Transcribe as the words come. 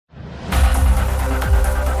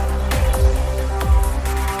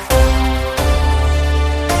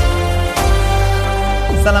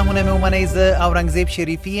سلامونه مې ومنئ، زه اورنګزیب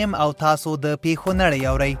شریفي یم او تاسو د پیښو نړۍ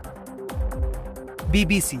اورئ.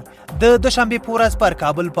 BBC د دوشنبې په ورځ پر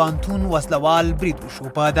کابل پوهنتون وسلوال برید وشو.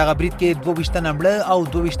 په دغه برید کې 22 تنه مړه او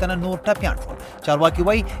 22 تنه نور ټپیان شول. چارواکي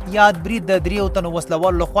وایي یاد برید د 3 تنو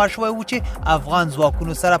وسلوالو لخوا شوی و چې افغان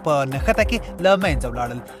ځواکونو سره په نښته کې له منځه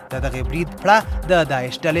ولاړل. د دغه برید پړه د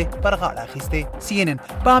داعش ډلې پر غاړه اخیستې. CNN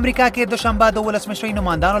په امریکا کې دوشنبه د ولسمشرۍ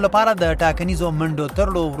نمایندانو لپاره د ټاکنیزو منډو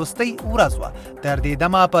ترلو وروستۍ ورځ وه. تر دې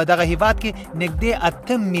دمه په دغه هیواد کې نږدې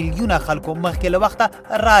 8 میلیونه خلکو مخکې له وخته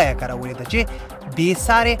رایه کارولې ده چې بې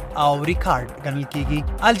سارې او ریکارډ ګڼل کیږي.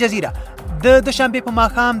 الجزیره د دوشنبې په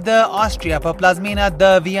ماښام د آسټریا په پلازمینه د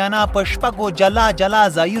ویانا په شپږو جلا جلا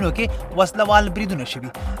ځایونو کې وسلوال بریدونه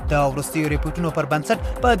شوي. د وروستیو ریپورټونو پر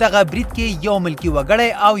بنسټ په دغه برید کې یو ملکي وګړی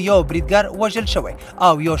او یو بریدګر وژل شوی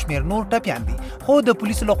او یو شمېر نور ټپیان دي، خو د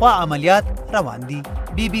پولیسو لخوا عملیات روان دي.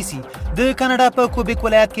 BBC د کاناډا په کوبیک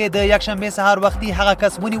ولایت کې د یکشنبې سهار وختي هغه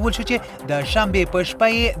کس ونیول شو چې د شنبې په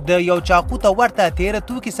شپه یې د یو چاقو ته ورته تیره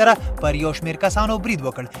توکي سره پر یو شمېر کسانو برید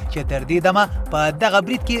وکړ چې تر دې دمه په دغه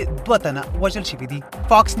برید کې 2 تنه وژل شوي دي.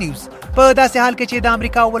 فاکس نیوز په داسې حال کې چې د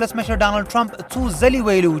امریکا ولسمشر ډانلډ ټرمپ څو ځلې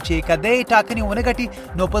ویلي و چې که دی ټاکنې ونه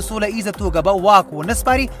ګټي نو په سوله ایزه توګه به واک ونه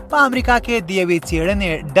سپاري. په امریکا کې د یوې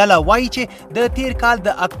څېړنې ډله وایي چې د تیر کال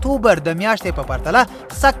د اکتوبر د میاشتې په پرتله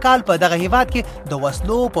سږ کال په دغه هیواد کې د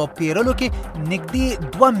وسلو په پیرلو کې نږدې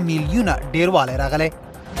 2 میلیونه ډیروالی راغلی.